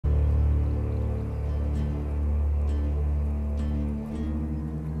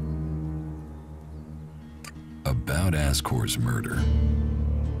About Askor's murder.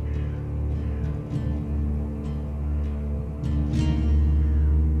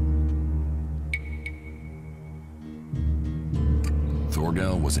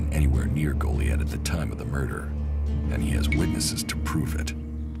 Thorgal wasn't anywhere near Goliath at the time of the murder, and he has witnesses to prove it.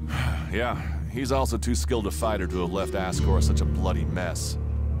 Yeah, he's also too skilled a fighter to have left Askor such a bloody mess.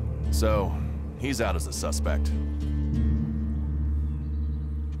 So, he's out as a suspect.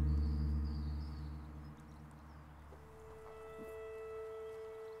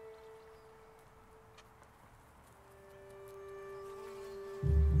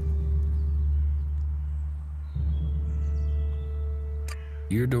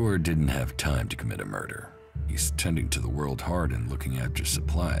 Eardor didn't have time to commit a murder. He's tending to the world hard and looking after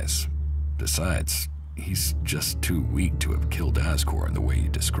supplies. Besides, he's just too weak to have killed Askor in the way you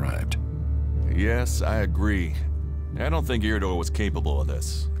described. Yes, I agree. I don't think Eardor was capable of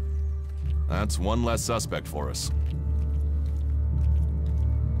this. That's one less suspect for us.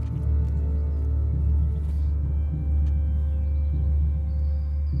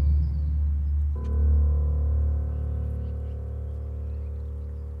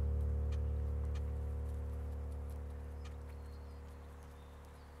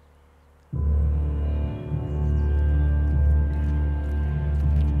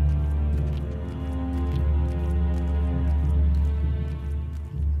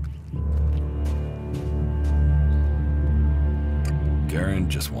 Barin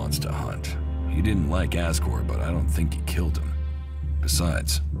just wants to hunt. He didn't like Askor, but I don't think he killed him.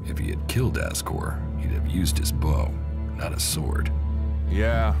 Besides, if he had killed Askor, he'd have used his bow, not a sword.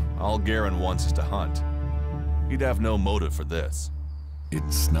 Yeah, all Garin wants is to hunt. He'd have no motive for this.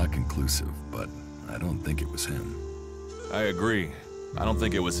 It's not conclusive, but I don't think it was him. I agree. I don't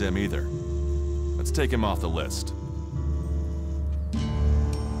think it was him either. Let's take him off the list.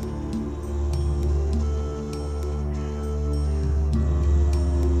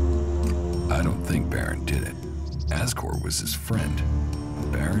 I don't think Barin did it. Askor was his friend.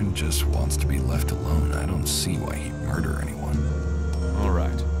 Barin just wants to be left alone. I don't see why he'd murder anyone. All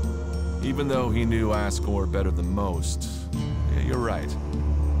right. Even though he knew Askor better than most, yeah, you're right.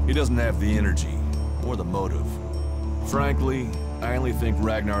 He doesn't have the energy or the motive. Frankly, I only think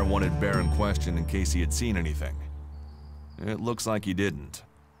Ragnar wanted Barin questioned in case he had seen anything. It looks like he didn't.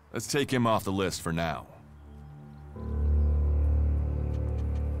 Let's take him off the list for now.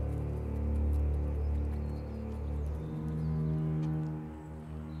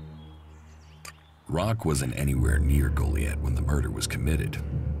 Rock wasn't anywhere near Goliath when the murder was committed.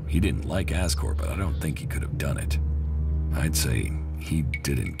 He didn't like Askor, but I don't think he could have done it. I'd say he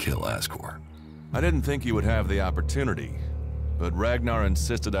didn't kill Askor. I didn't think he would have the opportunity, but Ragnar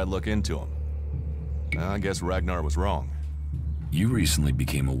insisted I look into him. I guess Ragnar was wrong. You recently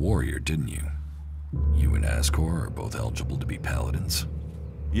became a warrior, didn't you? You and Askor are both eligible to be paladins.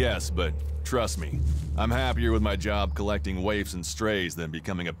 Yes, but trust me, I'm happier with my job collecting waifs and strays than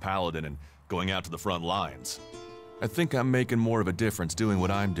becoming a paladin and going out to the front lines. I think I'm making more of a difference doing what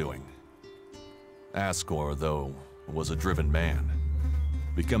I'm doing. Askor, though, was a driven man.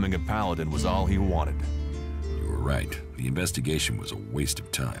 Becoming a paladin was all he wanted. You were right. The investigation was a waste of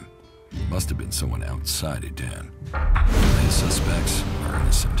time. It must have been someone outside Edan. His suspects are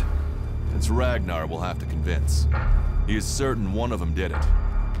innocent. It's Ragnar we'll have to convince. He is certain one of them did it.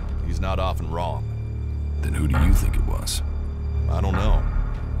 He's not often wrong. Then who do you think it was? I don't know.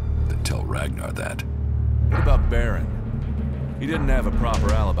 Then tell Ragnar that. What about Barin? He didn't have a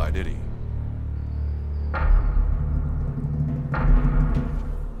proper alibi, did he?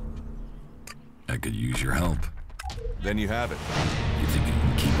 I could use your help. Then you have it. You think you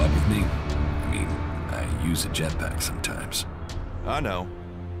can keep up with me? I mean, I use a jetpack sometimes. I know.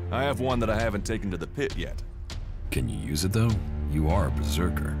 I have one that I haven't taken to the pit yet. Can you use it, though? You are a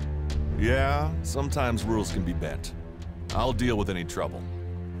berserker. Yeah, sometimes rules can be bent. I'll deal with any trouble.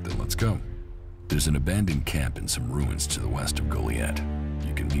 Then let's go. There's an abandoned camp in some ruins to the west of Goliath.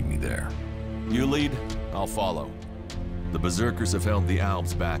 You can meet me there. You lead, I'll follow. The berserkers have held the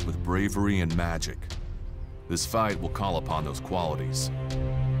Alps back with bravery and magic. This fight will call upon those qualities.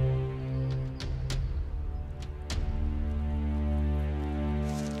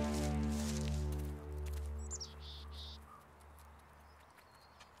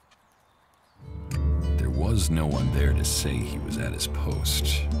 There was no one there to say he was at his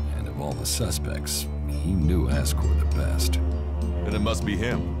post, and of all the suspects, he knew Askor the best. Then it must be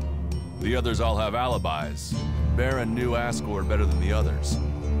him. The others all have alibis. Barin knew Askor better than the others.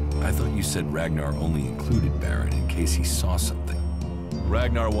 I thought you said Ragnar only included Barin in case he saw something.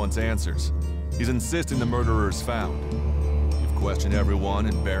 Ragnar wants answers. He's insisting the murderer is found. You've questioned everyone,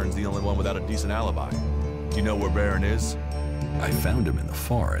 and Barin's the only one without a decent alibi. You know where Barin is? I found him in the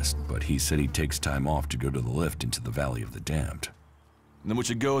forest, but he said he takes time off to go to the lift into the Valley of the Damned. Then we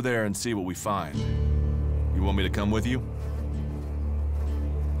should go there and see what we find. You want me to come with you?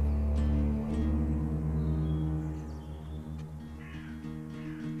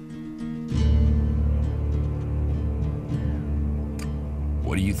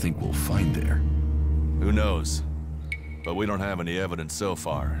 What do you think we'll find there? Who knows? But we don't have any evidence so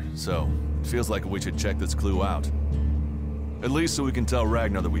far, so it feels like we should check this clue out. At least so we can tell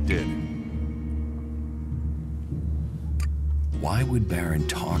Ragnar that we did. Why would Barin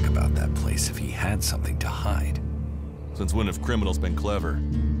talk about that place if he had something to hide? Since when have criminals been clever?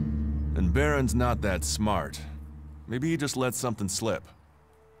 And Barin's not that smart. Maybe he just let something slip.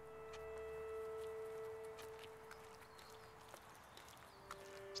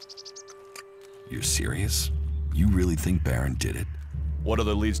 You're serious? You really think Barin did it? What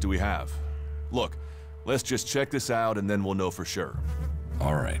other leads do we have? Look, let's just check this out and then we'll know for sure.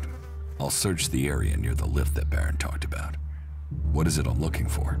 All right. I'll search the area near the lift that Barin talked about. What is it I'm looking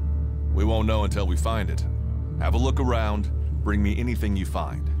for? We won't know until we find it. Have a look around, bring me anything you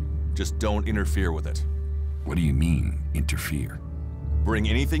find. Just don't interfere with it. What do you mean, interfere? Bring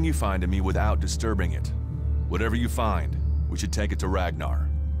anything you find to me without disturbing it. Whatever you find, we should take it to Ragnar.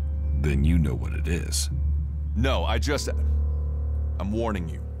 Then you know what it is. No, I'm warning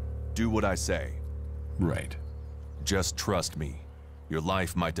you. Do what I say. Right. Just trust me. Your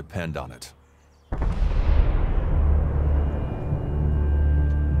life might depend on it.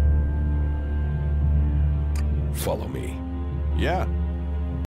 Follow me. Yeah.